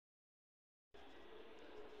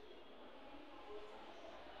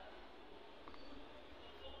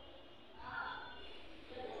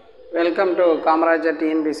Welcome to Kamarajar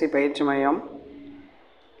TNPSC பயிற்சி மையம்.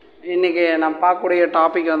 இன்றைக்கி நான் பார்க்கக்கூடிய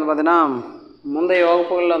டாபிக் வந்து பார்த்திங்கன்னா, முந்தைய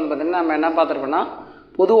வகுப்புகளில் வந்து பார்த்திங்கன்னா நம்ம என்ன பார்த்துருக்கோன்னா,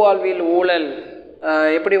 பொது வாழ்வில் ஊழல்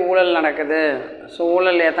எப்படி ஊழல் நடக்குது, ஸோ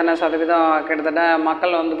ஊழல் எத்தனை சதவீதம் கிட்டத்தட்ட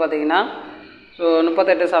மக்கள் வந்து பார்த்திங்கன்னா ஸோ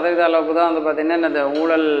 38% அளவுக்கு தான் வந்து பார்த்திங்கன்னா இந்த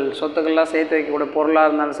ஊழல் சொத்துக்கள்லாம் சேர்த்து வைக்கக்கூடிய பொருளாக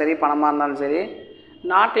இருந்தாலும் சரி, பணமாக இருந்தாலும் சரி,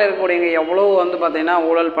 நாட்டில் இருக்கக்கூடியவங்க எவ்வளோ வந்து பார்த்திங்கன்னா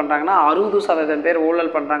ஊழல் பண்ணுறாங்கன்னா 60% பேர்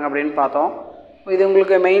ஊழல் பண்ணுறாங்க அப்படின்னு பார்த்தோம். இது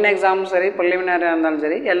உங்களுக்கு மெயின் எக்ஸாமும் சரி, ப்ரிலிமினரியாக இருந்தாலும்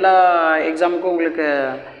சரி, எல்லா எக்ஸாமுக்கும் உங்களுக்கு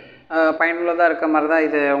பயனுள்ளதாக இருக்க மாதிரி தான்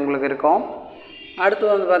இது உங்களுக்கு இருக்கும். அடுத்து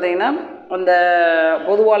வந்து பார்த்திங்கன்னா அந்த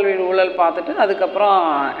பொது வாழ்வில் ஊழல் பார்த்துட்டு அதுக்கப்புறம்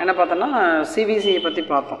என்ன பார்த்தோன்னா CBI பற்றி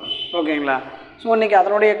பார்த்தோம். ஓகேங்களா? ஸோ இன்றைக்கி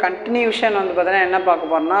அதனுடைய கண்டினியூஷன் வந்து பார்த்திங்கன்னா என்ன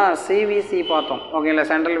பார்க்க போகிறோம்னா CBI பார்த்தோம். ஓகேங்களா?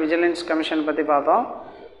 சென்ட்ரல் விஜிலன்ஸ் கமிஷன் பற்றி பார்த்தோம்.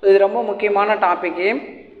 இது ரொம்ப முக்கியமான டாப்பிக்கு.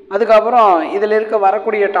 அதுக்கப்புறம் இதில்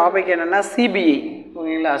வரக்கூடிய டாபிக் என்னென்னா CBI.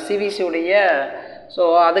 ஓகேங்களா? CBI உடைய ஸோ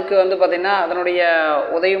அதுக்கு வந்து பார்த்திங்கன்னா அதனுடைய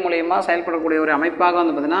உதவி மூலயமா செயல்படக்கூடிய ஒரு அமைப்பாக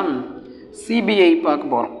வந்து பார்த்திங்கன்னா CBI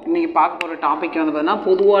பார்க்க போகிறோம். இன்றைக்கி பார்க்க போகிற டாபிக் வந்து பார்த்திங்கன்னா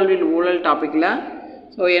பொது வாழ்வில் ஊழல் டாப்பிக்கில்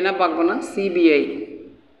ஸோ என்ன பார்க்க போகிறோம்னா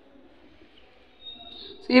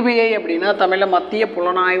CBI அப்படின்னா தமிழில் மத்திய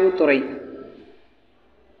புலனாய்வு துறை.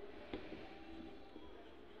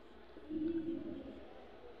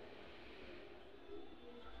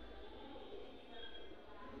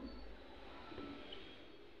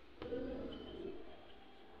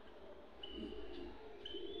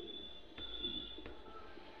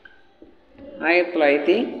 ஆயிரத்தி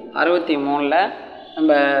 1963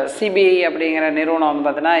 நம்ம CBI அப்படிங்கிற நிறுவனம் வந்து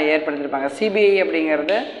பார்த்தீங்கன்னா ஏற்படுத்தியிருப்பாங்க. CBI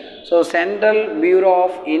அப்படிங்கிறது so central bureau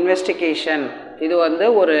of investigation. இது வந்து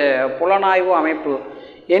ஒரு புலனாய்வு அமைப்பு.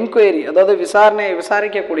 என்கொயரி அதாவது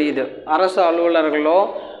விசாரிக்கக்கூடியது. அரசு அலுவலர்களோ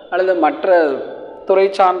அல்லது மற்ற துறை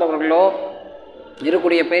சார்ந்தவர்களோ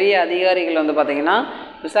இருக்கக்கூடிய பெரிய அதிகாரிகள் வந்து பார்த்திங்கன்னா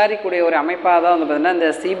விசாரிக்கக்கூடிய ஒரு அமைப்பாக தான் வந்து பார்த்திங்கன்னா இந்த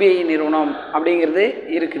CBI நிறுவனம் அப்படிங்கிறது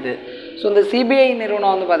இருக்குது. ஸோ இந்த CBI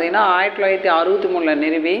நிறுவனம் வந்து பார்த்திங்கன்னா 1963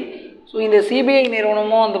 நிறுவி, ஸோ இந்த CBI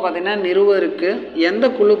நிறுவனமும் வந்து பார்த்திங்கன்னா நிறுவருக்கு எந்த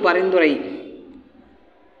குழு பரிந்துரை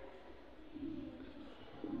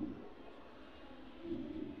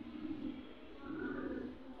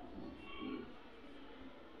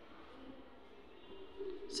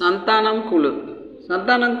சந்தானம்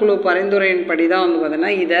குழு பரிந்துரையின்படி தான் வந்து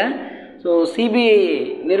பார்த்திங்கன்னா இதை ஸோ CBI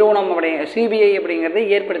நிறுவனம் CBI அப்படிங்கிறது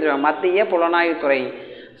ஏற்படுத்திடுவாங்க. மத்திய புலனாய்வுத்துறை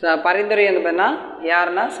பரிந்துரை வந்து பார்த்தீங்கன்னா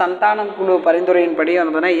யாருன்னா சந்தானம் குழு பரிந்துரையின்படி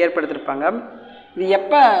வந்து பார்த்தீங்கன்னா ஏற்படுத்தியிருப்பாங்க. இது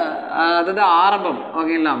எப்போ அதாவது ஆரம்பம்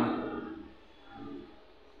ஓகேங்களா?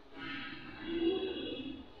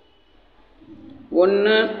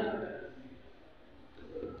 ஒன்று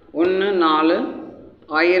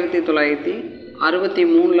 4/1963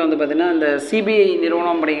 வந்து பார்த்திங்கன்னா இந்த CBI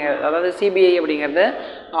நிறுவனம் அதாவது CBI அப்படிங்கிறத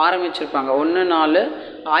ஆரம்பிச்சிருப்பாங்க.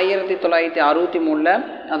 1/4/1963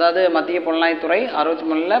 அதாவது மத்திய புலனாய்வுத்துறை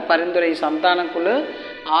 63 பரிந்துரை சந்தான குழு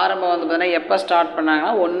ஆரம்பம் வந்து பார்த்திங்கன்னா எப்போ ஸ்டார்ட்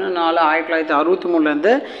பண்ணாங்கன்னா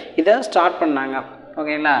 1/4/1963 இதை ஸ்டார்ட் பண்ணாங்க.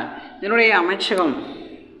 ஓகேங்களா? இதனுடைய அமைச்சகம்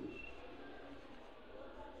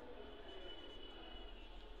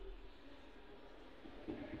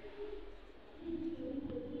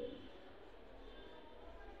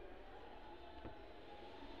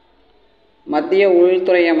மத்திய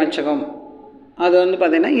உள்துறை அமைச்சகம். அது வந்து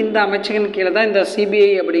பார்த்திங்கன்னா இந்த அமைச்சகம் கீழே தான் இந்த CBI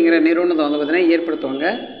அப்படிங்கிற நிறுவனத்தை வந்து பார்த்திங்கன்னா ஏற்படுத்துவாங்க.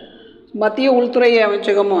 மத்திய உள்துறை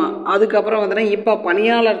அமைச்சகமும் அதுக்கப்புறம் பார்த்திங்கன்னா இப்போ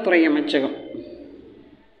பணியாளர் துறை அமைச்சகம்.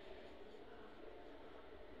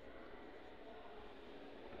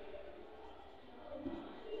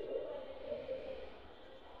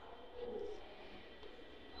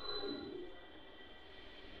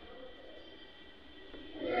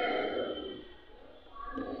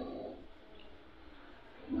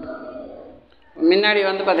 முன்னாடி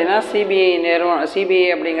வந்து பார்த்திங்கன்னா CBI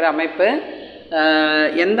அப்படிங்கிற அமைப்பு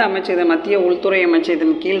எந்த அமைச்சகம் மத்திய உள்துறை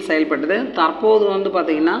அமைச்சகத்தின் கீழ் செயல்பட்டது. தற்போது வந்து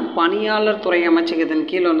பார்த்திங்கன்னா பணியாளர் துறை அமைச்சகத்தின்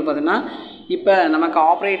கீழ் வந்து பார்த்திங்கன்னா இப்போ நமக்கு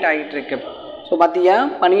ஆப்ரேட் ஆகிட்டு இருக்கு. ஸோ மத்திய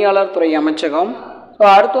பணியாளர் துறை அமைச்சகம். ஸோ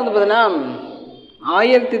அடுத்து வந்து பார்த்திங்கன்னா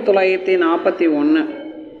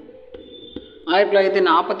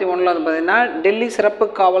 1941 வந்து பார்த்திங்கன்னா டெல்லி சிறப்பு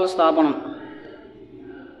காவல் ஸ்தாபனம்.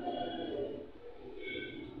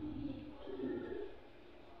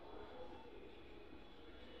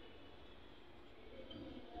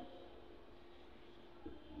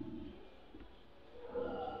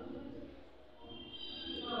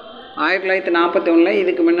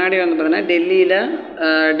 இதுக்கு முன்னாடி வந்து பார்த்திங்கன்னா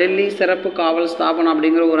டெல்லி சிறப்பு காவல் ஸ்தாபனம்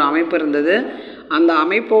அப்படிங்கிற ஒரு அமைப்பு இருந்தது. அந்த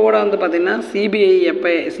அமைப்போடு வந்து பார்த்திங்கன்னா CBI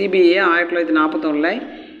 1941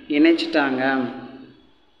 இணைச்சிட்டாங்க.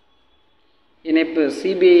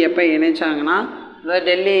 CBI எப்போ இணைச்சாங்கன்னா அதாவது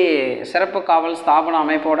டெல்லி சிறப்பு காவல் ஸ்தாபன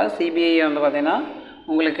அமைப்போட CBI வந்து பார்த்திங்கன்னா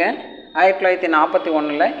உங்களுக்கு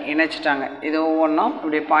 1941 இணைச்சிட்டாங்க. இது ஒவ்வொன்றும்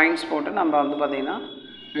இப்படி பாயிண்ட்ஸ் போட்டு நம்ம வந்து பார்த்திங்கன்னா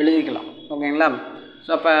எழுதிக்கலாம். ஓகேங்களா? ஸோ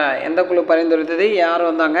அப்போ எந்த குழு பரிந்துரைத்தது, யார்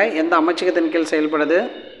வந்தாங்க, எந்த அமைச்சகத்தின் கீழ் செயல்படுது.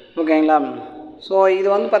 ஓகேங்களா? ஸோ இது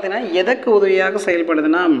வந்து பார்த்திங்கன்னா எதற்கு உதவியாக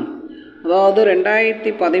செயல்படுதுன்னா, அதாவது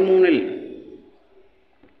 2013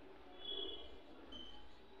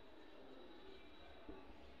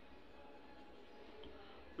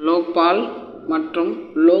 லோக்பால் மற்றும்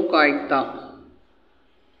லோக் ஆயுக்தா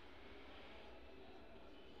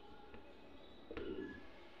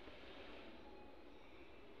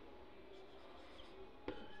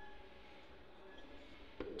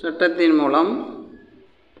சட்டத்தின் மூலம்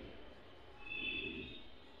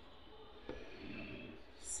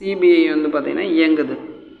சிபிஐ வந்து பார்த்திங்கன்னா இயங்குது.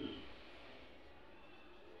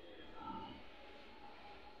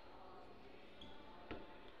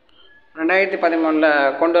 ரெண்டாயிரத்தி 2013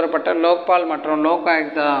 கொண்டு வரப்பட்ட லோக்பால் மற்றும் லோக்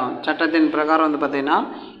ஆயுக்தா சட்டத்தின் பிரகாரம் வந்து பார்த்திங்கன்னா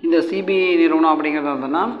இந்த சிபிஐ நிறுவனம் அப்படிங்கிறது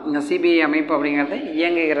வந்துன்னா இந்த சிபிஐ அமைப்பு அப்படிங்கிறது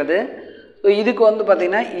இயங்குகிறது. ஸோ இதுக்கு வந்து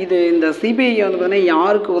பார்த்திங்கன்னா இந்த சிபிஐ வந்து பார்த்திங்கன்னா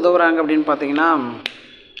யாருக்கு உதவுறாங்க அப்படின்னு பார்த்திங்கன்னா,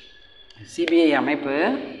 சிபிஐ அமைப்பு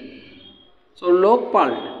ஸோ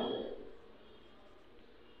லோக்பால்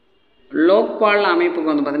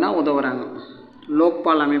அமைப்புக்கு வந்து பார்த்திங்கன்னா உதவுறாங்க.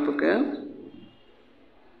 லோக்பால் அமைப்புக்கு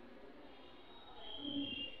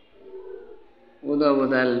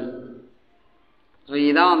உதவுதல். ஸோ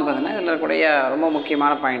இதான் வந்து பார்த்திங்கன்னா இதில் இருக்கக்கூடிய ரொம்ப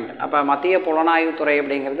முக்கியமான பாயிண்ட். அப்போ மத்திய புலனாய்வுத்துறை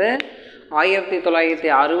அப்படிங்கிறது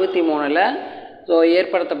 1963 ஸோ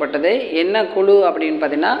ஏற்படுத்தப்பட்டது. என்ன குழு அப்படின்னு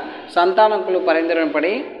பார்த்திங்கன்னா சந்தான குழு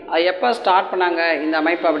பரிந்துரைப்படி. அது எப்போ ஸ்டார்ட் பண்ணாங்க இந்த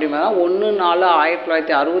அமைப்பு அப்படின்னு பார்த்தா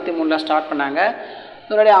 1/4/1963 ஸ்டார்ட் பண்ணாங்க.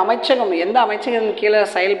 இதனுடைய அமைச்சகம் எந்த அமைச்சகத்தின் கீழே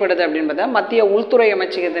செயல்படுது அப்படின்னு பார்த்தா மத்திய உள்துறை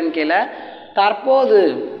அமைச்சகத்தின் கீழே. தற்போது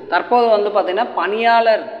வந்து பார்த்திங்கன்னா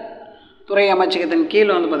பணியாளர் துறை அமைச்சகத்தின்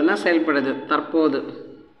கீழ் வந்து பார்த்திங்கன்னா செயல்படுது. தற்போது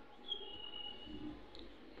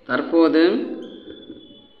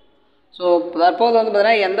வந்து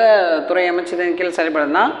பார்த்திங்கன்னா எந்த துறை அமைச்சகத்தின் கீழ்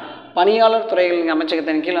செயல்படுதுன்னா பணியாளர் துறைகளின்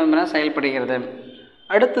அமைச்சகத்தின் கீழ் வந்து செயல்படுகிறது.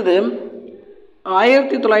 அடுத்தது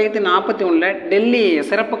 1941 டெல்லி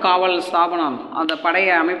சிறப்பு காவல் ஸ்தாபனம் அந்த படை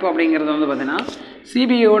அமைப்பு அப்படிங்கிறது வந்து பார்த்திங்கன்னா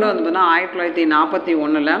சிபிஐயோடு வந்து பார்த்திங்கன்னா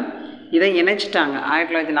 1941 இதை இணைச்சிட்டாங்க.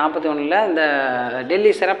 1941 இந்த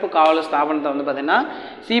டெல்லி சிறப்பு காவல் ஸ்தாபனத்தை வந்து பார்த்திங்கன்னா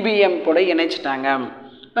சிபிஎம் கூட இணைச்சிட்டாங்க.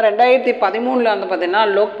 இப்போ 2013 வந்து பார்த்திங்கன்னா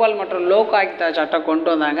லோக்பால் மற்றும் லோக் ஆயுக்தா சட்டம் கொண்டு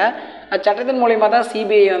வந்தாங்க. அச்சட்டத்தின் மூலிமா தான்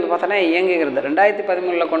சிபிஐ வந்து பார்த்தோன்னா இயங்குகிறது.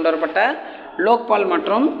 2013 கொண்டு வரப்பட்ட லோக்பால்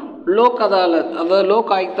மற்றும் லோக் அதாலத் அதாவது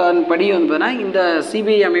லோக் ஆயுக்தாவின் படி வந்து பார்த்தீங்கன்னா இந்த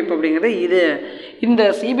சிபிஐ அமைப்பு அப்படிங்கிறது இந்த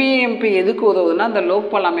சிபிஐ அமைப்பு எதுக்கு உதவுதுன்னா இந்த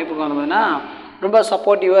லோக்பால் அமைப்புக்கு வந்து பார்த்தீங்கன்னா ரொம்ப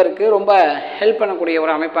சப்போர்ட்டிவாக இருக்குது. ரொம்ப ஹெல்ப் பண்ணக்கூடிய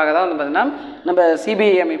ஒரு அமைப்பாக தான் வந்து பார்த்திங்கன்னா நம்ம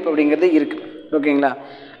சிபிஐ அமைப்பு அப்படிங்கிறது இருக்குது. ஓகேங்களா?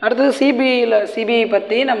 அடுத்தது சிபிஐ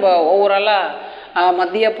பற்றி நம்ம ஓவராலாக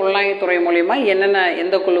மத்திய புலனாய்வுத்துறை மூலிமா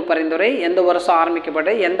எந்த குழு பரிந்துரை, எந்த வருஷம்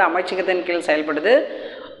ஆரம்பிக்கப்பட்டு, எந்த அமைச்சகத்தின் கீழ் செயல்படுது,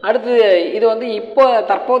 அடுத்தது இது வந்து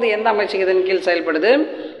தற்போது எந்த அமைச்சகத்தின் கீழ் செயல்படுது,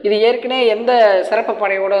 இது ஏற்கனவே எந்த சிறப்பு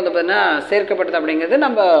படையோடு வந்து பார்த்திங்கன்னா சேர்க்கப்பட்டது அப்படிங்கிறது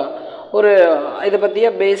நம்ம இதை பற்றிய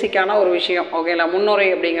பேசிக்கான ஒரு விஷயம். ஓகேங்களா? முன்னுரை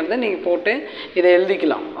அப்படிங்கிறது நீங்கள் போட்டு இதை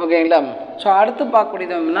எழுதிக்கலாம். ஓகேங்களா? ஸோ அடுத்து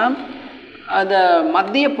பார்க்கக்கூடியது அப்படின்னா அந்த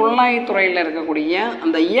மத்திய புலனாய்வுத்துறையில் இருக்கக்கூடிய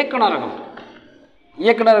அந்த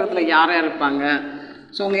இயக்குநரகத்தில் யார் இருப்பாங்க,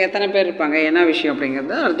 ஸோ அவங்க எத்தனை பேர் இருப்பாங்க, என்ன விஷயம்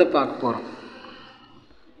அப்படிங்கிறத அடுத்து பார்க்க போகிறோம்.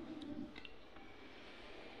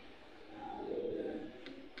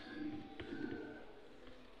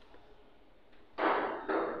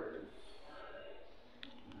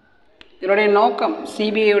 இதனுடைய நோக்கம்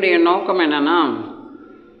சிபிஐயுடைய நோக்கம் என்னென்னா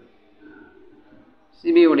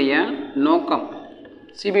சிபிஐயுடைய நோக்கம்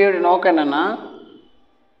என்னென்னா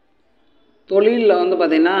தொழிலில் வந்து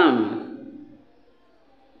பார்த்திங்கன்னா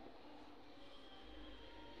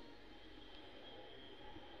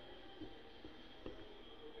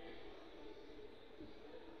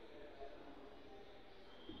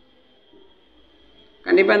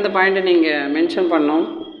கண்டிப்பாக இந்த பாயிண்ட்டை நீங்கள் மென்ஷன் பண்ணணும்,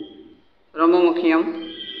 ரொம்ப முக்கியம்.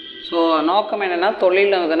 ஸோ நோக்கம் என்னென்னா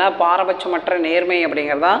தொழிலில் வந்துன்னா பாரபட்சமற்ற நேர்மை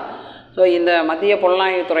அப்படிங்கிறது தான் ஸோ இந்த மத்திய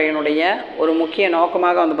புலனாய்வுத்துறையினுடைய ஒரு முக்கிய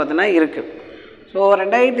நோக்கமாக வந்து பார்த்திங்கன்னா இருக்குது. ஸோ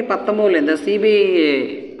 2019 இந்த சிபிஐ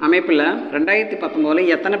அமைப்பில் 2019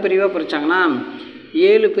 எத்தனை பிரிவாக பிரித்தாங்கன்னா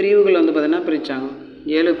 7 பிரிவுகள் வந்து பார்த்திங்கன்னா பிரித்தாங்க.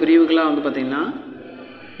 7 பிரிவுகளாக வந்து பார்த்திங்கன்னா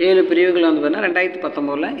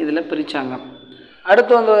 2019 இதில் பிரித்தாங்க.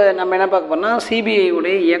 அடுத்து வந்து நம்ம என்ன பார்க்க போகிறோம்னா சிபிஐ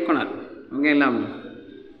உடைய இயக்குனர். ஓகேங்களா?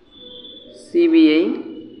 சிபிஐ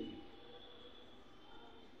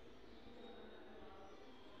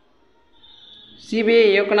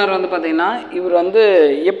இயக்குனர் வந்து பார்த்திங்கன்னா இவர் வந்து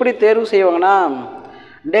எப்படி தேர்வு செய்வாங்கன்னா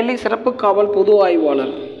டெல்லி சிறப்பு காவல் பொது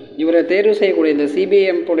ஆய்வாளர் இவரை தேர்வு செய்யக்கூடிய இந்த சிபிஐ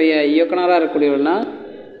உடைய இயக்குனராக இருக்கக்கூடியவர்னா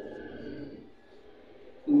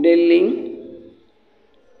டெல்லி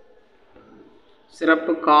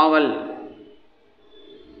சிறப்பு காவல்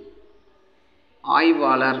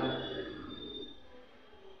ஆய்வாளர்.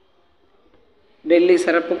 டெல்லி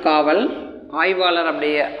சிறப்பு காவல் ஆய்வாளர்.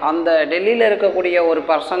 அப்படியே அந்த டெல்லியில் இருக்கக்கூடிய ஒரு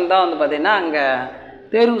பர்சன் தான் வந்து பார்த்திங்கன்னா அங்கே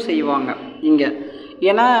தேர்வு செய்வாங்க இங்கே.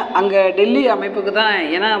 ஏன்னா அங்கே டெல்லி அமைப்புக்கு தான்,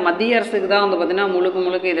 ஏன்னா மத்திய அரசுக்கு தான் வந்து பார்த்திங்கன்னா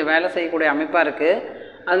முழுக்க இது வேலை செய்யக்கூடிய அமைப்பாக இருக்குது.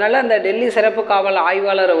 அதனால் அந்த டெல்லி சிறப்பு காவல்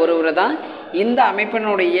ஆய்வாளர் ஒருவர் தான் இந்த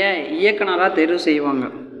அமைப்பினுடைய இயக்குனராக தேர்வு செய்வாங்க.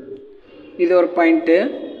 இது ஒரு பாயிண்ட்டு.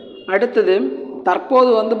 அடுத்தது தற்போது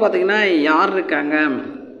வந்து பார்த்திங்கன்னா யார் இருக்காங்க,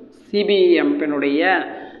 சிபிஐ அமைப்பினுடைய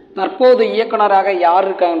தற்போது இயக்குனராக யார்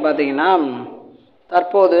இருக்காங்கன்னு பார்த்தீங்கன்னா,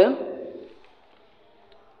 தற்போது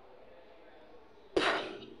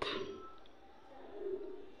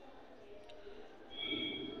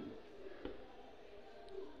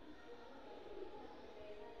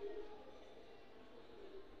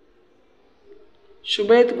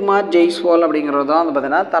சுபேத் குமார் ஜெய்ஸ்வால் அப்படிங்கிறது தான் வந்து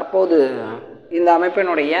பார்த்திங்கன்னா தற்போது இந்த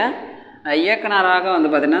அமைப்பினுடைய இயக்குனராக வந்து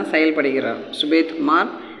பார்த்திங்கன்னா செயல்படுகிறார். சுபேத் குமார்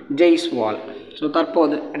ஜெய்ஸ்வால். ஸோ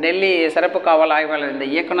தற்போது டெல்லி சிறப்பு காவல் ஆய்வாளர் இந்த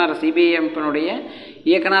இயக்குனர் சிபிஐ அமைப்பினுடைய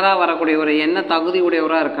இயக்குனராக வரக்கூடிய ஒரு என்ன தகுதி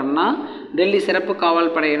உடையவராக இருக்கணும்னா டெல்லி சிறப்பு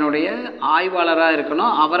காவல் படையினுடைய ஆய்வாளராக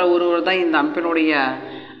இருக்கணும். அவரை ஒருவர் தான் இந்த அமைப்பினுடைய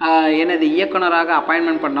எனது இயக்குனராக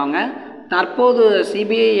அப்பாயின்மெண்ட் பண்ணவங்க. தற்போது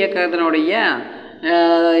சிபிஐ இயக்கத்தினுடைய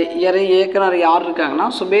இயக்குனர் யார் இருக்காங்கன்னா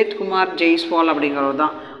சுபேத் குமார் ஜெய்ஸ்வால் அப்படிங்கிறவர்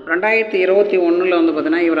தான். 2021 வந்து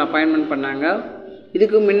பார்த்திங்கன்னா இவர் அப்பாயின்மெண்ட் பண்ணாங்க.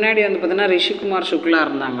 இதுக்கு முன்னாடி வந்து பார்த்திங்கன்னா ரிஷிகுமார் சுக்லா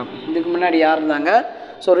இருந்தாங்க. இதுக்கு முன்னாடி யார் இருந்தாங்க?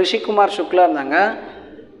 ஸோ ரிஷிகுமார் சுக்லா இருந்தாங்க.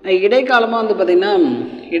 இடைக்காலமாக வந்து பார்த்திங்கன்னா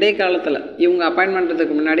இடைக்காலத்தில் இவங்க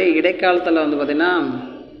அப்பாயின்மெண்ட்டுக்கு முன்னாடி இடைக்காலத்தில் வந்து பார்த்திங்கன்னா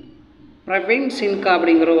பிரவீன் சின்கா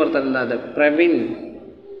அப்படிங்கிற ஒருத்தர் இருந்தார்.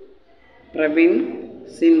 பிரவீன்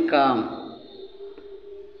சின்கா.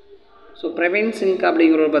 ஸோ பிரவீன் சின்கா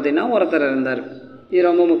அப்படிங்கிறவர் பார்த்திங்கன்னா ஒருத்தர் இருந்தார். இது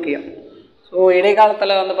ரொம்ப முக்கியம். ஸோ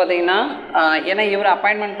இடைக்காலத்தில் வந்து பார்த்திங்கன்னா ஏன்னா இவர்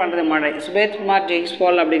அப்பாயின்மெண்ட் பண்ணுறது முன்னாடி சுபேத் குமார்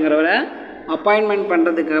ஜெய்ஸ்வால் அப்படிங்கிறவரை அப்பாயின்மெண்ட்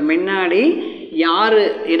பண்ணுறதுக்கு முன்னாடி யார்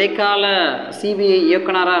இடைக்கால சிபிஐ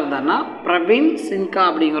இயக்குனராக இருந்தார்னா பிரவீன் சின்கா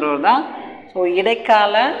அப்படிங்கிறவர் தான். ஸோ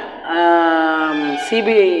இடைக்கால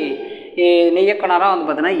சிபிஐ இயக்குனராக வந்து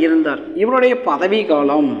பார்த்திங்கன்னா இருந்தார். இவருடைய பதவி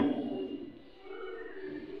காலம்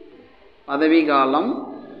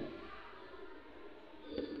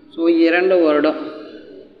ஸோ 2 வருடம்.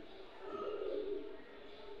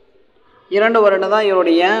 2 வருடம் தான்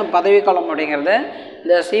இவருடைய பதவிக்காலம் அப்படிங்கிறது.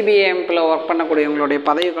 இந்த சிபிஐ அமைப்பில் ஒர்க் பண்ணக்கூடியவங்களுடைய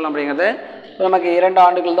பதவிக்காலம் அப்படிங்கிறது நமக்கு 2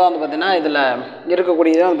 ஆண்டுகள் தான் வந்து பார்த்திங்கன்னா இதில்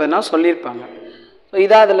இருக்கக்கூடியது வந்து பார்த்திங்கன்னா சொல்லியிருப்பாங்க. ஸோ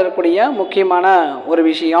இதான் இதில் இருக்கக்கூடிய முக்கியமான ஒரு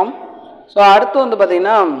விஷயம். ஸோ அடுத்து வந்து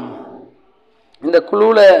பார்த்திங்கன்னா இந்த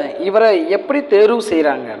குழுவில் இவரை எப்படி தேர்வு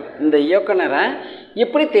செய்கிறாங்க, இந்த இயக்குனரை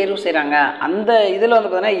எப்படி தேர்வு செய்கிறாங்க, அந்த இதில் வந்து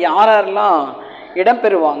பார்த்திங்கன்னா யாரெல்லாம்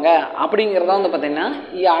இடம்பெறுவாங்க அப்படிங்கிறத வந்து பார்த்திங்கன்னா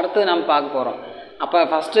அடுத்து நம்ம பார்க்க போகிறோம். அப்போ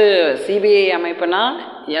ஃபஸ்ட்டு சிபிஐ அமைப்புனா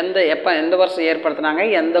எந்த வருஷம் ஏற்படுத்தினாங்க,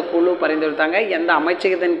 எந்த குழு பரிந்துரைத்தாங்க, எந்த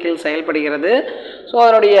அமைச்சகத்தின் கீழ் செயல்படுகிறது, ஸோ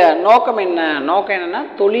அதனுடைய நோக்கம் என்னென்னா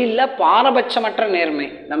தொழிலில் பாரபட்சமற்ற நேர்மை.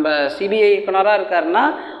 நம்ம சிபிஐ இயக்குனராக இருக்காருன்னா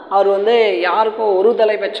அவர் வந்து யாருக்கும் ஒரு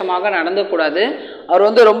தலைபட்சமாக நடந்துக்கூடாது. அவர்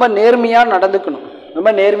வந்து ரொம்ப நேர்மையாக நடந்துக்கணும், ரொம்ப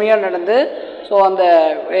நேர்மையாக நடந்து ஸோ அந்த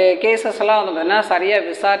கேசஸ் எல்லாம் வந்து பார்த்திங்கன்னா சரியாக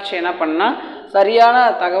விசாரித்து என்ன பண்ணால் சரியான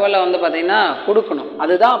தகவலை வந்து பார்த்திங்கன்னா கொடுக்கணும்.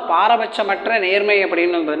 அதுதான் பாரபட்சமற்ற நேர்மை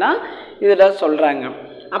அப்படின்னு பார்த்தீங்கன்னா இதில் சொல்கிறாங்க.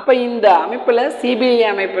 அப்போ இந்த அமைப்பில் சிபிஐ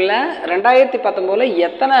அமைப்பில் 2019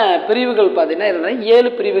 எத்தனை பிரிவுகள் பார்த்திங்கன்னா இருந்தால்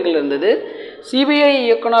 7 பிரிவுகள் இருந்தது. சிபிஐ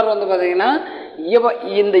இயக்குனர் வந்து பார்த்திங்கன்னா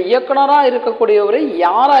இந்த இயக்குனராக இருக்கக்கூடியவர்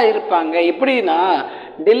யாராக இருப்பாங்க எப்படின்னா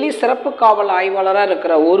டெல்லி சிறப்பு காவல் ஆய்வாளராக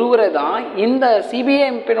இருக்கிற ஒருவரை தான் இந்த சிபிஐ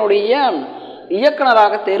அமைப்பினுடைய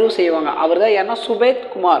இயக்குனராக தேர்வு செய்வாங்க. அவர் தான் ஏன்னா சுபேத்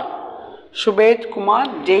குமார்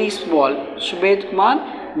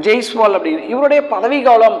ஜெய்ஸ்வால் அப்படின்னு. இவருடைய பதவி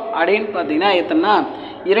காலம் அப்படின்னு பார்த்தீங்கன்னா எத்தனைனா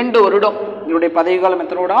 2 வருடம். இவருடைய பதவி காலம்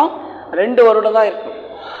எத்தனை வருடம்? 2 வருடம் தான் இருக்கும்.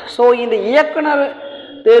 ஸோ இந்த இயக்குனர்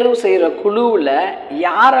தேர்வு செய்கிற குழுவில்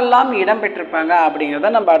யாரெல்லாம் இடம்பெற்றிருப்பாங்க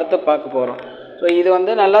அப்படிங்கிறத நம்ம அடுத்து பார்க்க போகிறோம். ஸோ இது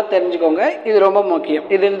வந்து நல்லா தெரிஞ்சுக்கோங்க, இது ரொம்ப முக்கியம்.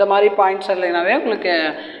 இது இந்த மாதிரி பாயிண்ட்ஸ் இல்லைனாவே உங்களுக்கு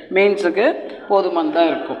மெயின்ஸுக்கு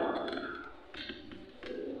போதுமானதாக இருக்கும்.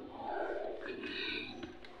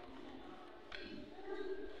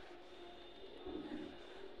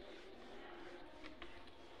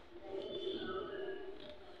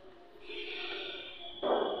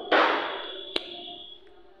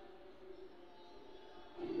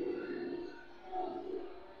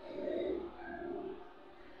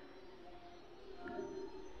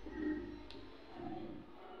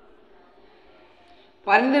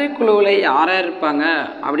 பரிந்துரை குழுவில் யார் இருப்பாங்க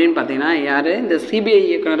அப்படின்னு பார்த்தீங்கன்னா யார்? இந்த சிபிஐ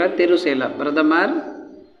இயக்குனரை தேர்வு செய்யலாம். பிரதமர்,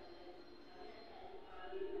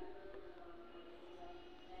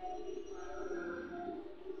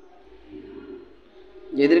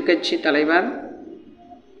 எதிர்க்கட்சி தலைவர்,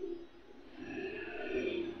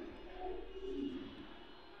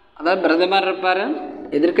 அதாவது பிரதமர் இருப்பார்,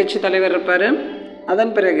 எதிர்க்கட்சி தலைவர் இருப்பார்.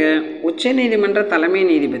 அதன் பிறகு உச்ச நீதிமன்ற தலைமை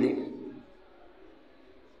நீதிபதி.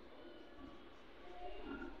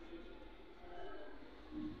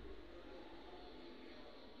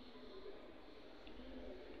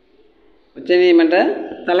 உச்சநீதிமன்ற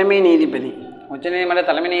தலைமை நீதிபதி, உச்சநீதிமன்ற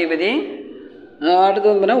தலைமை நீதிபதி. அடுத்து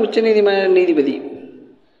வந்து பார்த்தீங்கன்னா உச்சநீதிமன்ற நீதிபதி.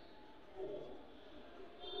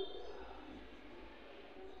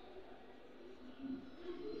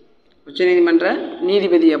 உச்சநீதிமன்ற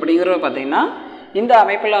நீதிபதி அப்படிங்கிறவர் பார்த்திங்கன்னா இந்த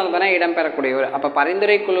அமைப்பில் வந்து பார்த்தீங்கன்னா இடம்பெறக்கூடியவர். அப்போ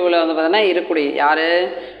பரிந்துரை குழுவில் வந்து பார்த்தீங்கன்னா இருக்கக்கூடிய யார்,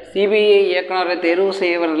 சிபிஐ இயக்குநரை தேர்வு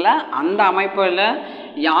செய்வதில் அந்த அமைப்பில்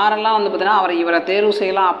யாரெல்லாம் வந்து பார்த்தீங்கன்னா இவரை தேர்வு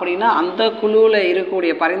செய்யலாம் அப்படின்னா அந்த குழுவில்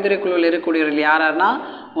இருக்கக்கூடிய பரிந்துரை குழுவில் இருக்கக்கூடியவர்கள் யாருன்னா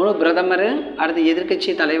ஒன்று பிரதமர், அடுத்து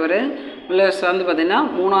எதிர்க்கட்சி தலைவர், ப்ளஸ் வந்து பார்த்திங்கன்னா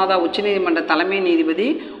மூணாவதாக உச்சநீதிமன்ற தலைமை நீதிபதி,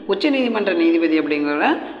 உச்சநீதிமன்ற நீதிபதி அப்படிங்கிற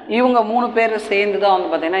இவங்க 3 பேர் சேர்ந்து தான்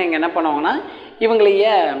வந்து பார்த்திங்கன்னா இங்கே என்ன பண்ணுவாங்கன்னா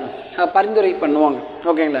இவங்களையே பரிந்துரை பண்ணுவாங்க.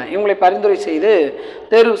 ஓகேங்களா, இவங்களை பரிந்துரை செய்து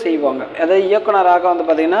தேர்வு செய்வாங்க. அதாவது இயக்குனராக வந்து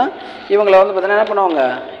பார்த்திங்கன்னா இவங்களை வந்து பார்த்திங்கன்னா என்ன பண்ணுவாங்க,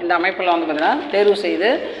 இந்த அமைப்பில் வந்து பார்த்திங்கன்னா தேர்வு செய்து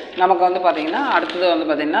நமக்கு வந்து பார்த்திங்கன்னா அடுத்தது வந்து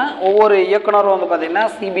பார்த்திங்கன்னா ஒவ்வொரு இயக்குனரும் வந்து பார்த்திங்கன்னா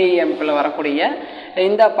சிபிஐ அமைப்பில் வரக்கூடிய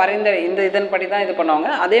இந்த பரிந்துரை இந்த இதன்படி தான் இது பண்ணுவாங்க.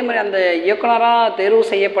 அதே மாதிரி அந்த இயக்குனராக தேர்வு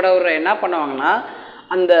செய்யப்படவர் என்ன பண்ணுவாங்கன்னா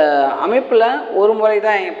அந்த அமைப்பில் ஒரு முறை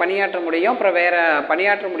தான் பணியாற்ற முடியும், அப்புறம் வேறு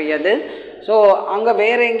பணியாற்ற முடியாது. ஸோ அங்கே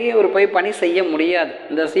வேறு எங்கேயும் ஒரு போய் பணி செய்ய முடியாது.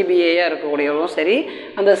 இந்த சிபிஐயாக இருக்கக்கூடியவரும் சரி,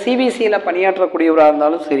 அந்த சிபிசியில் பணியாற்றக்கூடியவராக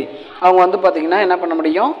இருந்தாலும் சரி, அவங்க வந்து பார்த்திங்கன்னா என்ன பண்ண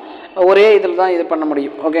முடியும், ஒரே இதில் தான் இது பண்ண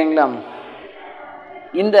முடியும். ஓகேங்களா,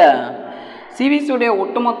 இந்த சிபிசியுடைய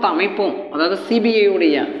ஒட்டுமொத்த அமைப்பும், அதாவது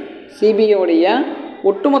சிபிஐயுடைய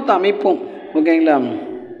ஒட்டுமொத்த அமைப்பும், ஓகேங்களா,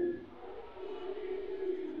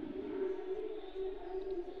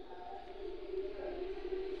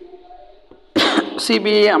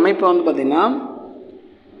 சிபிஐ அமைப்பு வந்து பார்த்திங்கன்னா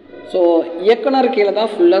ஸோ இயக்குனர் கீழே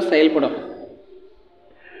தான் ஃபுல்லாக செயல்படும்.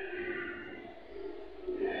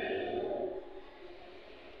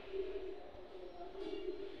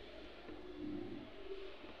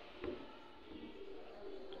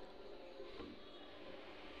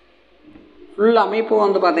 ஃபுல் அமைப்பு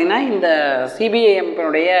வந்து பார்த்திங்கன்னா இந்த சிபிஐ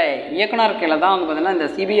அமைப்பினுடைய இயக்குனர் கீழே தான் வந்து பார்த்திங்கன்னா இந்த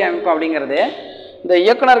சிபிஐ அமைப்பு அப்படிங்கிறது இந்த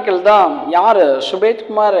இயக்குனர் கீழ் தான் யார்,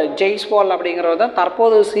 சுபேத்குமார் ஜெய்ஸ்வால் அப்படிங்கிறவர் தான்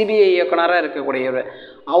தற்போது சிபிஐ இயக்குனராக இருக்கக்கூடியவர்.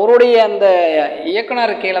 அவருடைய அந்த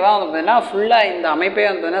இயக்குனர் கீழே தான் வந்து பார்த்திங்கன்னா ஃபுல்லாக இந்த அமைப்பே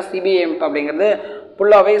வந்து பார்த்திங்கன்னா சிபிஐ அமைப்பு அப்படிங்கிறது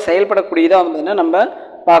ஃபுல்லாகவே செயல்படக்கூடியதாக வந்து பார்த்திங்கன்னா நம்ம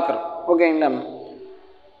பார்க்குறோம். ஓகேங்களா,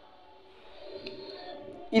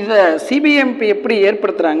 இந்த சிபிஐ அமைப்பு எப்படி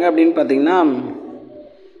ஏற்படுத்துகிறாங்க அப்படின்னு பார்த்திங்கன்னா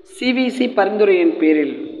சிபிசி பரிந்துரையின்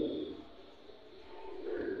பேரில்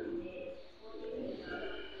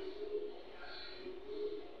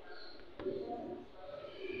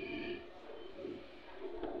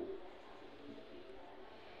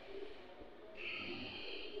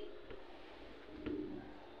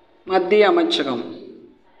மத்திய அமைச்சகம்,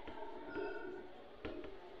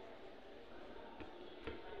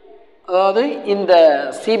 அதாவது இந்த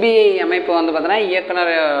சிபிஐ அமைப்பு வந்து பார்த்தீங்கன்னா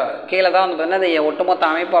இயக்குனர் கீழே தான் வந்து பார்த்தீங்கன்னா இந்த ஒட்டுமொத்த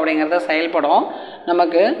அமைப்பு அப்படிங்கிறத செயல்படும்.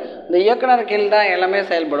 நமக்கு இந்த இயக்குனர் கீழே தான் எல்லாமே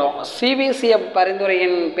செயல்படும். சிபிசி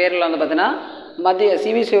பரிந்துரையின் பேரில் வந்து பார்த்தீங்கன்னா மத்திய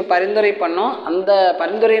சிபிசி பரிந்துரை பண்ணோம், அந்த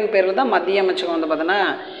பரிந்துரையின் பேரில் தான் மத்திய அமைச்சகம் வந்து பார்த்தீங்கன்னா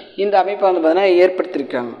இந்த அமைப்பை வந்து பார்த்தீங்கன்னா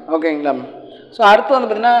ஏற்படுத்தியிருக்காங்க. ஓகேங்களா, ஸோ அடுத்து வந்து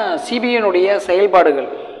பார்த்தீங்கன்னா சிபிஐனுடைய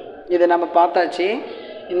செயல்பாடுகள் இது நம்ம பார்த்தாச்சு.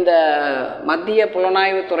 இந்த மத்திய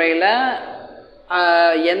புலனாய்வு துறையில்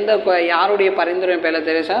யாருடைய பரிந்துரை பேரில்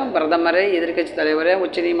தெரியுசா, பிரதமர், எதிர்க்கட்சி தலைவர்,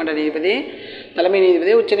 உச்சநீதிமன்ற நீதிபதி, தலைமை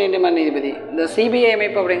நீதிபதி, உச்சநீதிமன்ற நீதிபதி. இந்த சிபிஐ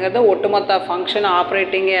அமைப்பு அப்படிங்கிறது ஒட்டுமொத்த ஃபங்க்ஷன்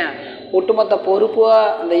ஆப்ரேட்டிங்கு ஒட்டுமொத்த பொறுப்பு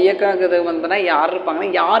அந்த இயக்குநருக்கு வந்து யார்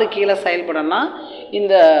இருப்பாங்கன்னா யார் கீழே செயல்படணும்னா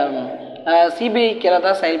இந்த சிபிஐ கீழே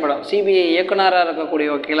தான் செயல்படும். சிபிஐ இயக்குனராக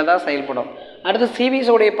இருக்கக்கூடிய கீழே தான் செயல்படும். அடுத்து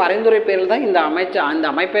சிபிசியோடைய பரிந்துரை பேரில் தான் அந்த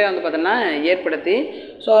அமைப்பை வந்து பார்த்திங்கன்னா ஏற்படுத்தி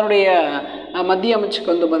ஸோ அதனுடைய மத்திய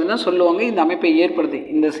அமைச்சுக்கு வந்து பார்த்திங்கன்னா சொல்லுவாங்க இந்த அமைப்பை ஏற்படுத்தி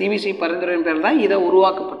இந்த சிபிசி பரிந்துரையின் பேரில் தான் இதை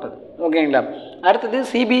உருவாக்கப்பட்டது. ஓகேங்களா, அடுத்தது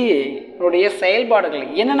சிபிஐடைய செயல்பாடுகள்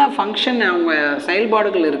என்னென்ன ஃபங்க்ஷன் அவங்க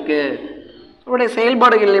செயல்பாடுகள் இருக்குது, அவருடைய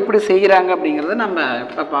செயல்பாடுகள் எப்படி செய்கிறாங்க அப்படிங்கிறத நம்ம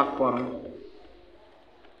இப்போ பார்க்க போகிறோம்.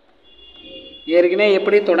 ஏற்கனவே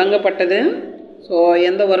எப்படி தொடங்கப்பட்டது, ஸோ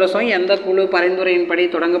எந்த வருஷம் எந்த குழு பரிந்துரையின்படி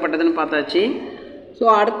தொடங்கப்பட்டதுன்னு பார்த்தாச்சு. ஸோ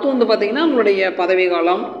அடுத்து வந்து பார்த்திங்கன்னா அவங்களுடைய பதவி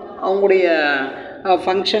காலம், அவங்களுடைய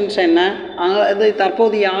ஃபங்க்ஷன்ஸ் என்ன, அது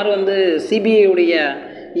தற்போது யார் வந்து சிபிஐயுடைய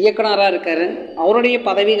இயக்குனராக இருக்கார், அவருடைய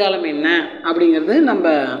பதவி காலம் என்ன அப்படிங்கிறது நம்ம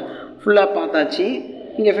ஃபுல்லாக பார்த்தாச்சு.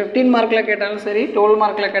 நீங்கள் 15 மார்க்கில் கேட்டாலும் சரி 12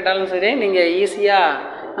 மார்க்கில் கேட்டாலும் சரி நீங்கள்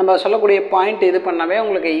ஈஸியாக நம்ம சொல்லக்கூடிய பாயிண்ட் இது பண்ணாவே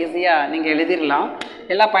உங்களுக்கு ஈஸியாக நீங்கள் எழுதிடலாம்.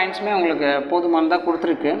 எல்லா பாயிண்ட்ஸுமே உங்களுக்கு போதுமானதாக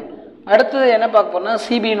கொடுத்துருக்கு. அடுத்தது என்ன பார்க்க போகிறோம்னா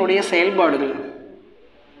சிபிஐனுடைய செயல்பாடுகள்.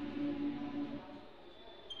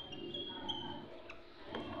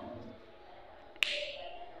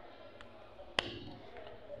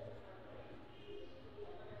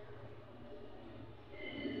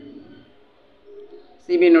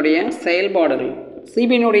 சிபிஐனுடைய செயல்பாடுகள்.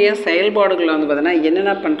 சிபிஐனுடைய செயல்பாடுகள் வந்து பார்த்தீங்கன்னா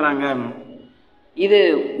என்னென்ன பண்ணுறாங்க, இது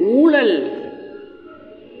ஊழல்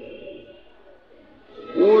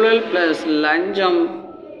ப்ளஸ் லஞ்சம்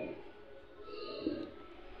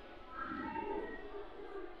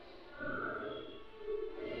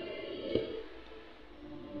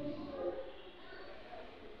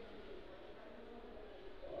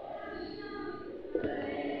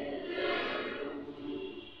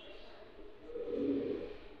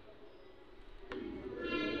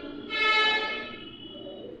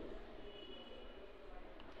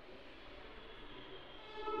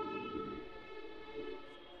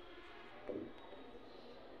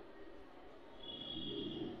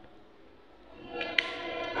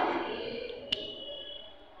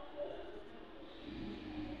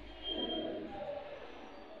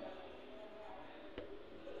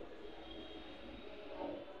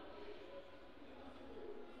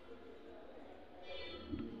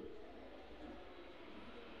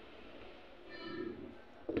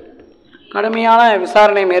கடுமையான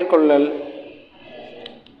விசாரணை மேற்கொள்ளல்,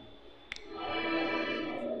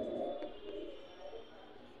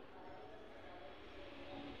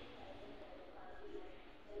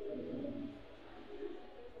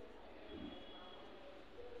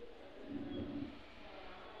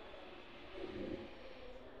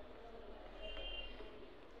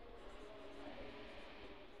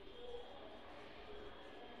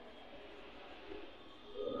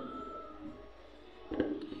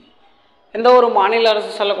 எந்த ஒரு மாநில அரசு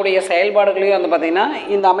சொல்லக்கூடிய செயல்பாடுகளையும் வந்து பார்த்திங்கன்னா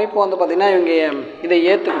இந்த அமைப்பு வந்து பார்த்திங்கன்னா இவங்க இதை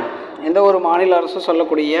ஏற்றுக்கணும். எந்த ஒரு மாநில அரசு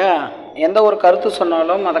சொல்லக்கூடிய எந்த ஒரு கருத்து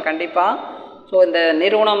சொன்னாலும் அதை கண்டிப்பாக இந்த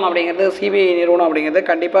நிறுவனம் அப்படிங்கிறது சிபிஐ நிறுவனம் அப்படிங்கிறது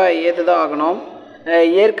கண்டிப்பாக ஏற்று தான் ஆகணும்.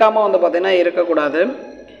 ஏற்காமல் வந்து பார்த்திங்கன்னா இருக்கக்கூடாது.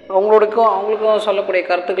 அவங்களுக்கும் சொல்லக்கூடிய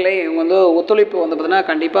கருத்துக்களை இவங்க வந்து ஒத்துழைப்பு வந்து பார்த்திங்கன்னா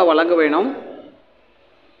கண்டிப்பாக வழங்க வேணும்.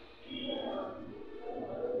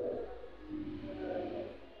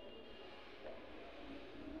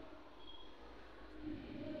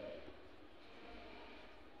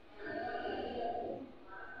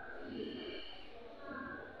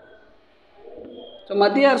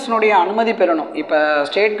 மத்திய அரசினுடைய அனுமதி பெறணும். இப்போ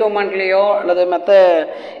ஸ்டேட் கவர்மெண்ட்லேயோ அல்லது மற்ற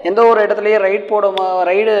எந்த ஒரு இடத்துலையோ ரைடு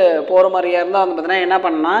போகிற மாதிரியாக இருந்தால் வந்து பார்த்தீங்கன்னா என்ன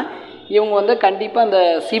பண்ணால் இவங்க வந்து கண்டிப்பாக அந்த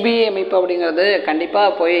சிபிஐ அமைப்பு அப்படிங்கிறது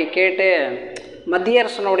கண்டிப்பாக போய் கேட்டு மத்திய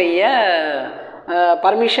அரசினுடைய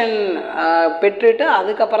பர்மிஷன் பெற்றுட்டு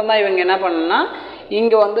அதுக்கப்புறம் தான் இவங்க என்ன பண்ணணும்னா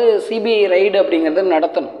இங்கே வந்து சிபிஐ ரைடு அப்படிங்கிறது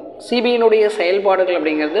நடத்தணும். சிபிஐனுடைய செயல்பாடுகள்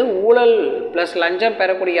அப்படிங்கிறது ஊழல் ப்ளஸ் லஞ்சம்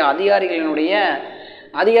பெறக்கூடிய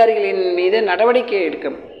அதிகாரிகளின் மீது நடவடிக்கை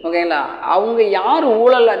எடுக்கும். ஓகேங்களா? அவங்க யார்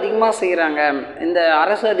ஊழல் அதிகமாக செய்கிறாங்க, இந்த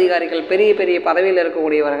அரசு அதிகாரிகள் பெரிய பெரிய பதவியில்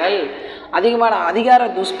இருக்கக்கூடியவர்கள் அதிகமான அதிகார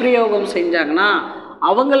துஷ்பிரயோகம் செஞ்சாங்கன்னா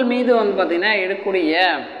அவங்கள் மீது வந்து பார்த்திங்கன்னா எடுக்கக்கூடிய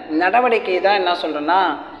நடவடிக்கை தான் என்ன சொல்கிறேன்னா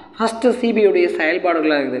ஃபஸ்ட்டு சிபிஐடைய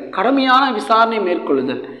செயல்பாடுகளாக இருக்குது. கடுமையான விசாரணை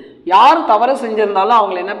மேற்கொள்ளுதல். யார் தவறு செஞ்சுருந்தாலும்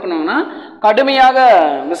அவங்கள என்ன பண்ணுவாங்கன்னா கடுமையாக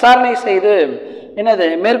விசாரணை செய்து என்னது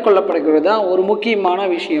மேற்கொள்ளப்படுகிறது தான் ஒரு முக்கியமான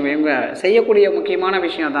விஷயம். இவங்க செய்யக்கூடிய முக்கியமான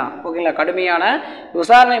விஷயம் தான். ஓகேங்களா? கடுமையான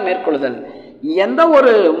விசாரணை மேற்கொள்ளுதல். எந்த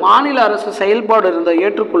ஒரு மாநில அரசு செயல்பாடு இருந்தால்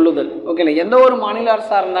ஏற்றுக்கொள்ளுதல். ஓகேங்களா? எந்த ஒரு மாநில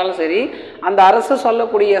அரசாக இருந்தாலும் சரி அந்த அரசு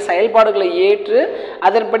சொல்லக்கூடிய செயல்பாடுகளை ஏற்று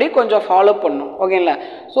அதன்படி கொஞ்சம் ஃபாலோ பண்ணும். ஓகேங்களா?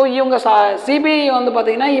 ஸோ இவங்க சிபிஐ வந்து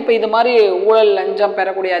பார்த்திங்கன்னா இப்போ இது மாதிரி ஊழல் லஞ்சம்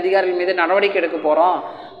பெறக்கூடிய அதிகாரிகள் மீது நடவடிக்கை எடுக்க போகிறோம்,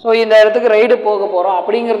 ஸோ இந்த இடத்துக்கு ரைடு போக போகிறோம்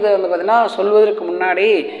அப்படிங்கிறது வந்து பார்த்திங்கன்னா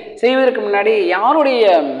செய்வதற்கு முன்னாடி யாருடைய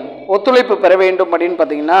ஒத்துழைப்பு பெற வேண்டும் அப்படின்னு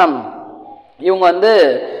பார்த்திங்கன்னா இவங்க வந்து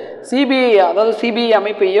சிபிஐ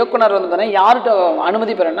அமைப்பு இயக்குனர் வந்து பார்த்தீங்கன்னா யார்கிட்ட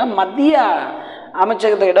அனுமதி பெறணும்னா மத்திய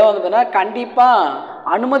அமைச்சகத்திடம் வந்து பார்த்தீங்கன்னா கண்டிப்பாக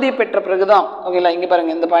அனுமதி பெற்ற பிறகு தான். ஓகேங்களா? இங்கே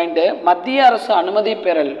பாருங்கள் இந்த பாயிண்ட்டு, மத்திய அரசு அனுமதி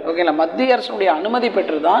பெறல். ஓகேங்களா? மத்திய அரசுடைய அனுமதி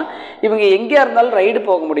பெற்று தான் இவங்க எங்கே இருந்தாலும் ரைடு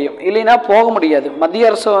போக முடியும், இல்லைன்னா போக முடியாது. மத்திய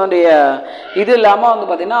அரசுடைய இது இல்லாமல் வந்து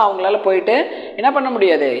பார்த்திங்கன்னா அவங்களால போயிட்டு என்ன பண்ண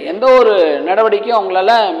முடியாது, எந்த ஒரு நடவடிக்கையும்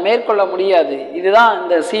அவங்களால மேற்கொள்ள முடியாது. இதுதான்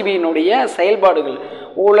இந்த சிபிஐனுடைய செயல்பாடுகள்.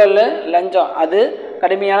 ஊழல் லஞ்சம் அது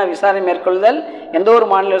கடுமையான விசாரணை மேற்கொள்ளுதல், எந்த ஒரு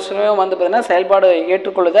மாநில அரசுலையும் வந்து பார்த்திங்கன்னா செயல்பாடு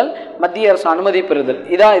ஏற்றுக்கொள்ளுதல், மத்திய அரசு அனுமதி பெறுதல்.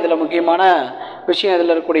 இதான் இதில் முக்கியமான விஷயம்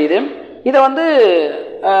இதில் இருக்கக்கூடியது. இதை வந்து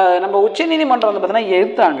நம்ம உச்சநீதிமன்றம் வந்து பார்த்திங்கன்னா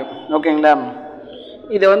எடுத்தாங்க. ஓகேங்களா?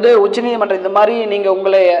 இதை வந்து உச்சநீதிமன்றம் இந்த மாதிரி நீங்கள்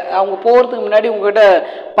அவங்க போகிறதுக்கு முன்னாடி உங்கள்கிட்ட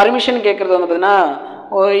பர்மிஷன் கேட்குறது வந்து பார்த்திங்கன்னா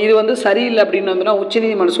இது வந்து சரியில்லை அப்படின்னு வந்துன்னா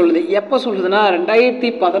உச்சநீதிமன்றம் சொல்லுது. எப்போ சொல்லுதுன்னா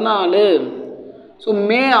 2014 ஸோ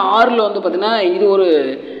மே 6 வந்து பார்த்திங்கன்னா இது ஒரு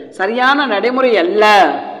சரியான நடைமுறை அல்ல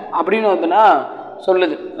அப்படின்னு வந்துன்னா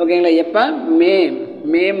சொல்லுது. ஓகேங்களா? எப்போ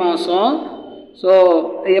மே மாதம் ஸோ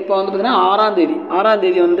எப்போ வந்து பார்த்திங்கன்னா 6ஆம்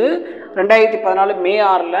தேதி வந்து 2014 மே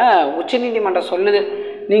 6 உச்சநீதிமன்றம் சொல்லுது,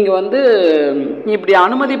 நீங்கள் வந்து இப்படி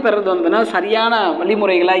அனுமதி பெறது வந்துன்னா சரியான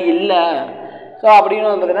வழிமுறைகளாக இல்லை. ஸோ அப்படின்னு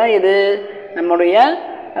வந்து பார்த்திங்கன்னா இது நம்முடைய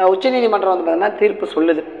உச்சநீதிமன்றம் வந்து பார்த்திங்கன்னா தீர்ப்பு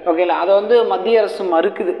சொல்லுது. ஓகேங்களா? அதை வந்து மத்திய அரசு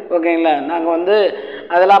மறுக்குது. ஓகேங்களா? நாங்கள் வந்து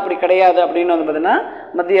அதெல்லாம் அப்படி கிடையாது அப்படின்னு வந்து பார்த்திங்கன்னா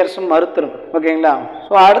மத்திய அரசு மறுத்துரும். ஓகேங்களா?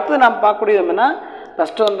 ஸோ அடுத்து நாம் பார்க்கக்கூடியது என்னன்னா,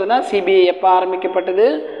 ஃபஸ்ட்டு வந்துன்னா சிபிஐ எப்போ ஆரம்பிக்கப்பட்டது,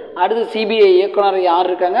 அடுத்து சிபிஐ இயக்குனர் யார்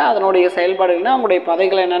இருக்காங்க, அதனுடைய செயல்பாடுகள்னா அவங்களுடைய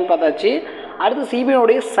பதவிகள் என்னன்னு பார்த்தாச்சு. அடுத்து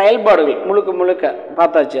சிபிஐடைய செயல்பாடுகள் முழுக்க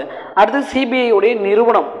பார்த்தாச்சு. அடுத்து சிபிஐடைய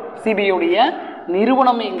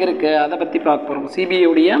நிறுவனம் எங்கே இருக்குது அதை பற்றி பார்க்க போகிறோம்.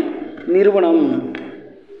 சிபிஐடைய நிறுவனம்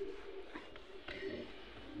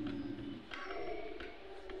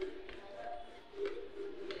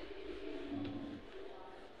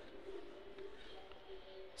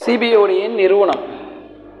சிபிஐடைய நிறுவனம்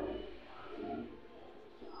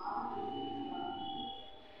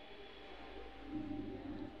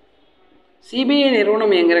சிபிஐ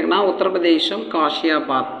நிறுவனம் எங்கே இருக்குன்னா உத்தரப்பிரதேசம்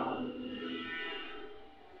காஷியாபாத்.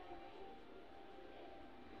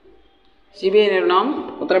 சிபிஐ நிறுவனம்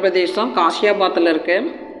உத்தரப்பிரதேசம் காஷியாபாத்தில்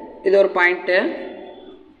இருக்குது. இது ஒரு பாயிண்ட்டு.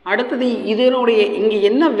 அடுத்தது இதனுடைய இங்கே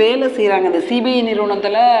என்ன வேலை செய்கிறாங்க இந்த சிபிஐ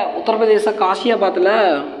நிறுவனத்தில் உத்தரப்பிரதேச காஷியாபாத்தில்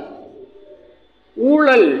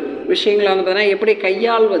ஊழல் விஷயங்களை வந்து பார்த்தீங்கன்னா எப்படி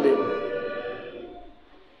கையாள்வது,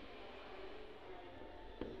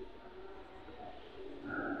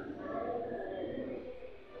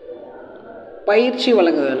 பயிற்சி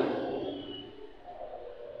வழங்குதல்.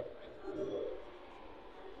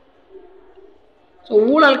 ஸோ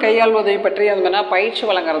ஊழல் கையாள்வதை பற்றி வந்து பயிற்சி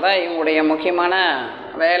வழங்குறதா இவங்களுடைய முக்கியமான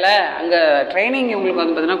வேலை. அங்கே ட்ரைனிங் இவங்களுக்கு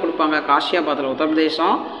வந்து பார்த்திங்கன்னா கொடுப்பாங்க காஷியாபாத்தில்,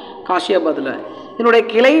 உத்தரப்பிரதேசம் காஷியாபாத்தில். இதனுடைய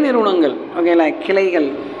கிளை நிறுவனங்கள். ஓகேங்களா?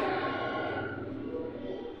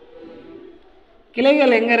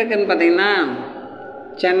 கிளைகள் எங்கே இருக்குதுன்னு பார்த்தீங்கன்னா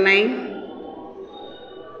சென்னை,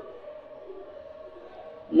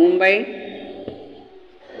 மும்பை,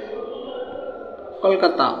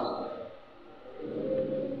 கொல்கத்தா.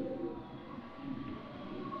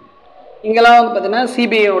 இங்கெல்லாம் வந்து பார்த்திங்கன்னா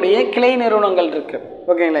சிபிஐனுடைய கிளை நிறுவனங்கள் இருக்குது.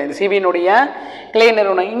 ஓகேங்களா? இந்த சிபிஐனுடைய கிளை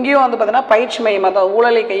நிறுவனம் இங்கேயும் வந்து பார்த்திங்கன்னா பயிற்சி மையம், அதாவது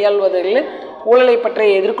ஊழலை கையாள்வதில் ஊழலை பற்றி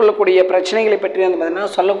எதிர்கொள்ளக்கூடிய பிரச்சனைகளை பற்றி வந்து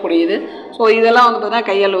பார்த்திங்கன்னா சொல்லக்கூடியது. ஸோ இதெல்லாம் வந்து பார்த்திங்கன்னா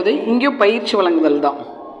கையாள்வது. இங்கேயும் பயிற்சி வழங்குதல் தான்.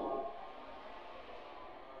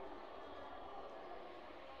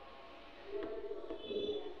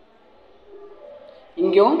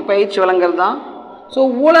 இங்கேயும் பயிற்சி வழங்குறது தான். ஸோ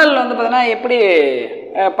ஊழல் வந்து பார்த்திங்கன்னா எப்படி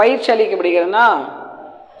பயிற்சி அளிக்கப்படுகிறதுனா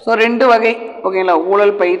ஸோ 2 வகை. ஓகேங்களா?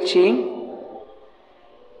 ஊழல் பயிற்சி.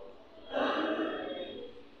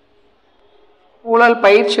 ஊழல்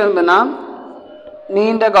பயிற்சி வந்துன்னா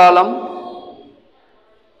நீண்ட காலம்,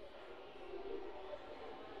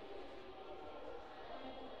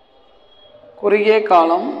 குறுகிய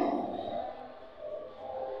காலம்,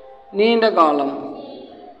 நீண்ட காலம்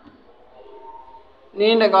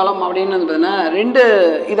அப்படின்னு வந்து பார்த்தீங்கன்னா 2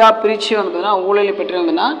 இதாக பிரித்து வந்து பார்த்தீங்கன்னா ஊழலை பற்றி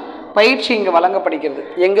வந்துன்னா பயிற்சி இங்கே வழங்கப்படுகிறது.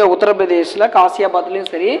 எங்கே உத்தரப்பிரதேசில்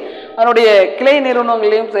காசியாபாத்லேயும் சரி, அதனுடைய கிளை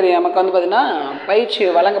நிறுவனங்களையும் சரி நமக்கு வந்து பார்த்திங்கன்னா பயிற்சி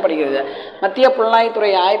வழங்கப்படுகிறது. மத்திய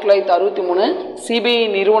புலனாய்வுத்துறை 1963 சிபிஐ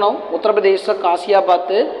நிறுவனம் உத்தரப்பிரதேச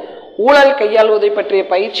காசியாபாத்து ஊழல் கையாள்வதை பற்றிய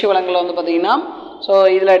பயிற்சி வழங்கல வந்து பார்த்திங்கன்னா ஸோ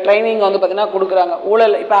இதில் ட்ரைனிங் வந்து பார்த்திங்கன்னா கொடுக்குறாங்க.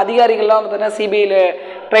 ஊழல் இப்போ அதிகாரிகள்லாம் வந்து பார்த்திங்கன்னா சிபிஐயில்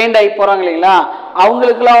ட்ரெயின்ட் ஆகி போகிறாங்க இல்லைங்களா,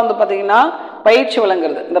 அவங்களுக்கெல்லாம் வந்து பார்த்திங்கன்னா பயிற்சி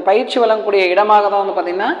வழங்குறது. இந்த பயிற்சி வழங்கக்கூடிய இடமாக தான் வந்து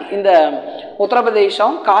பார்த்திங்கன்னா இந்த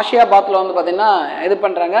உத்தரப்பிரதேசம் காஷியாபாத்தில் வந்து பார்த்திங்கன்னா இது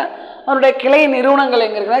பண்ணுறாங்க. அவருடைய கிளை நிறுவனங்கள்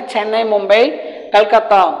எங்கே இருக்குன்னா சென்னை, மும்பை,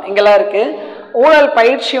 கல்கத்தா இங்கெல்லாம் இருக்குது. ஊழல்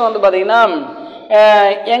பயிற்சி வந்து பார்த்திங்கன்னா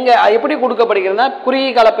எங்கே எப்படி கொடுக்கப்படுகிறதுனா குறுகிய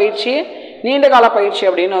கால பயிற்சி, நீண்ட கால பயிற்சி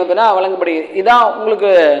அப்படின்னு வந்து வழங்கப்படுகிறது. இதுதான்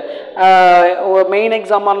உங்களுக்கு மெயின்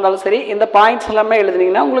எக்ஸாமாக இருந்தாலும் சரி இந்த பாயிண்ட்ஸ் எல்லாமே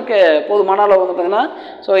எழுதுனீங்கன்னா உங்களுக்கு போதுமான அளவு வந்து பார்த்திங்கன்னா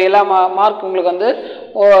ஸோ எல்லா மார்க் உங்களுக்கு வந்து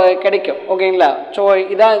கிடைக்கும். ஓகேங்களா? ஸோ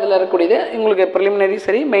இதான் இதில் இருக்கக்கூடியது. உங்களுக்கு ப்ரிலிமினரி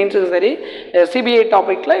சரி மெயின்ஸுக்கு சரி சிபிஐ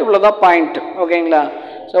டாப்பிக்கில் இவ்வளோ தான் பாயிண்ட். ஓகேங்களா?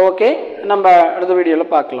 ஸோ ஓகே, நம்ம அடுத்த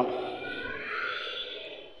வீடியோவில் பார்க்கலாம்.